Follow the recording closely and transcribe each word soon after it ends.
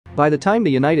By the time the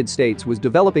United States was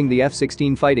developing the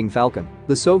F-16 Fighting Falcon,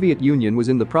 the Soviet Union was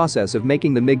in the process of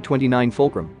making the MiG-29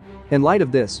 Fulcrum. In light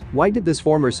of this, why did this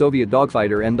former Soviet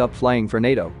dogfighter end up flying for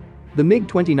NATO? The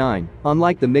MiG-29,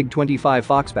 unlike the MiG-25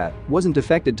 Foxbat, wasn't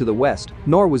defected to the West,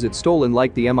 nor was it stolen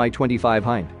like the M.i-25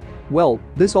 Hind. Well,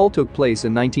 this all took place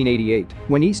in 1988,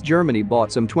 when East Germany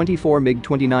bought some 24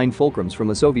 MiG-29 Fulcrums from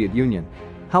the Soviet Union.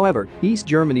 However, East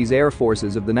Germany's air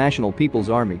forces of the National People's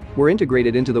Army were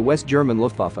integrated into the West German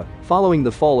Luftwaffe following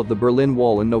the fall of the Berlin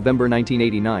Wall in November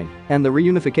 1989 and the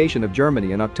reunification of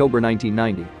Germany in October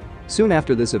 1990. Soon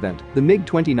after this event, the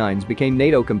MiG-29s became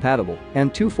NATO-compatible,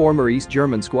 and two former East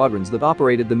German squadrons that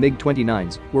operated the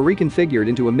MiG-29s were reconfigured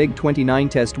into a MiG-29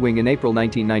 test wing in April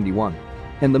 1991.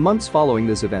 In the months following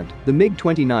this event, the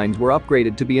MiG-29s were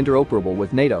upgraded to be interoperable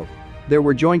with NATO. There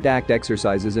were joint act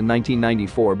exercises in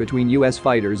 1994 between US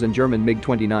fighters and German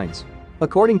MiG-29s.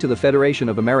 According to the Federation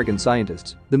of American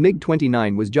Scientists, the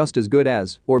MiG-29 was just as good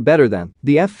as, or better than,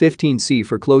 the F-15C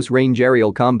for close-range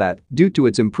aerial combat due to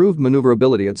its improved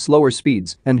maneuverability at slower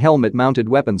speeds and helmet-mounted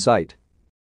weapon sight.